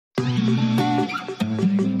Zimbabwe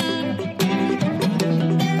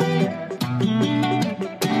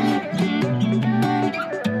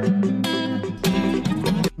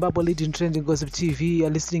leading trending gossip TV. You're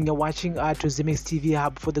listening and watching to XIMEX TV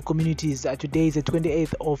Hub for the communities. Today is the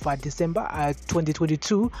 28th of December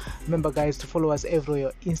 2022. Remember, guys, to follow us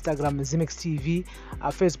everywhere: Instagram XIMEX TV,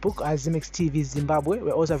 Facebook XIMEX TV Zimbabwe.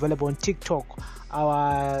 We're also available on TikTok.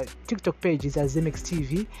 Our TikTok page is XIMEX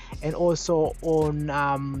TV, and also on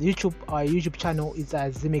YouTube. Our YouTube channel is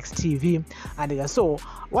XIMEX TV. And so,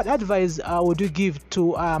 what advice would you give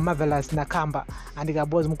to Marvelous Nakamba? And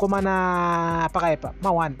boys mkomana pakaipa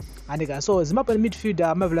mawan. And so Zimbabwean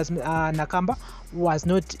midfielder Marvelous Nakamba was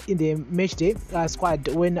not in the matchday squad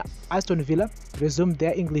when Aston Villa resumed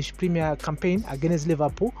their English Premier Campaign against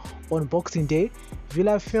Liverpool on Boxing Day.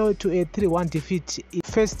 Villa fell to a 3-1 defeat in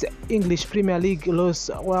first English Premier League loss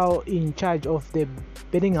while in charge of the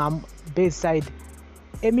Birmingham-based side.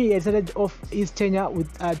 Emi had started off his tenure with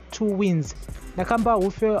 2 wins. Nakamba, who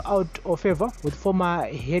fell out of favour with former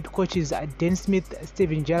head coaches Dan Smith,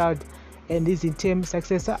 Steven Gerrard, and his interim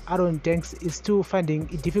successor Aaron Danks, is still finding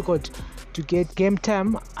it difficult to get game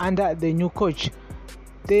time under the new coach.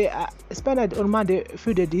 The Spaniard on Monday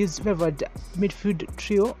fielded his favoured midfield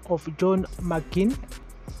trio of John McGinn,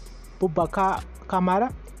 Boubacar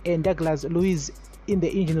Kamara, and Douglas Luiz in the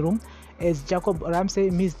engine room as Jacob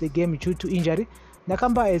Ramsey missed the game due to injury.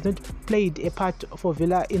 Nakamba has not played a part for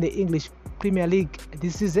Villa in the English Premier League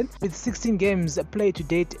this season, with 16 games played to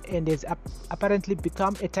date, and has apparently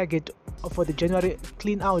become a target for the January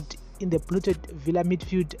clean-out in the bloated Villa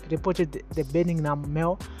midfield, reported the Birmingham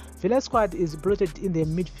Mail. Villa squad is bloated in the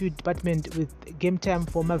midfield department, with game time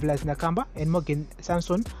for Marvelous Nakamba and Morgan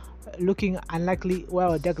Sanson looking unlikely,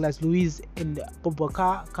 while Douglas Luiz and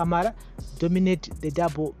Boubacar Kamara dominate the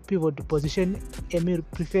double pivot position. Emir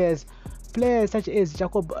prefers players such as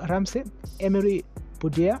Jacob Ramsey, Emery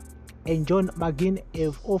Boudea, and John McGinn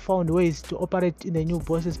have all found ways to operate in the new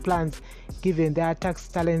boss's plans, given their attack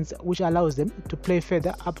talents, which allows them to play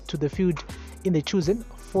further up to the field in the chosen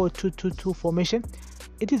 4-2-2-2 formation.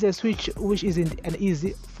 It is a switch which isn't an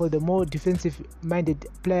easy for the more defensive-minded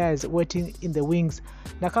players waiting in the wings.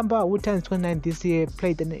 Nakamba, who turns 29 this year,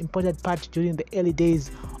 played an important part during the early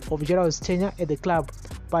days of Gerrard's tenure at the club,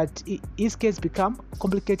 but his case became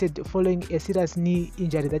complicated following a serious knee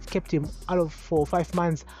injury that kept him out for 5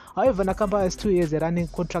 months. However, Nakamba has 2 years running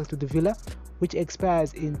contract with the Villa, which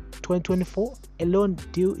expires in 2024. A loan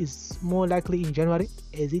deal is more likely in January,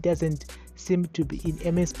 as it doesn't seem to be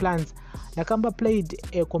in MS plans. Nakamba played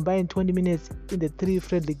a combined 20 minutes in the 3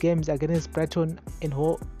 friendly games against Brighton and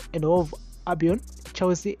Hove Albion,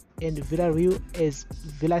 Chelsea, and Villarreal, as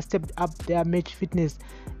Villa stepped up their match fitness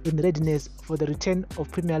in readiness for the return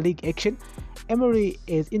of Premier League action. Emery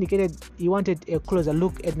has indicated he wanted a closer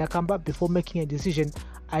look at Nakamba before making a decision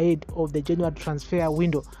ahead of the January transfer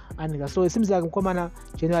window. And so it seems like Mkomana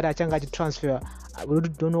January achanga transfer. We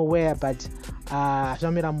don't know where, but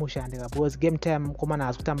Jamira Musha because game time Mkomana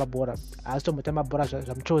has kutamba bora. Aston Mutamba bora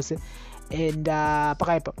zamchose and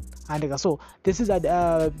pakaipa. And so this is at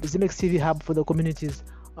XIMEX TV Hub for the communities.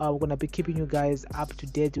 We're gonna be keeping you guys up to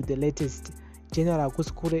date with the latest January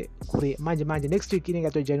kuskure kure manje next week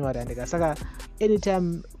inenga to January, and saka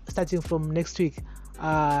anytime starting from next week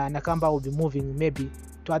Nakamba will be moving maybe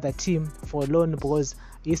to other team for loan, because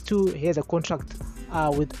he has a contract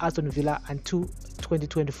with Aston Villa until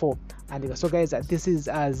 2024. And so guys, this is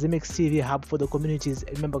XIMEX TV Hub for the communities.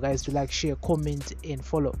 Remember guys to like, share, comment and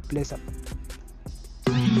follow. Bless up.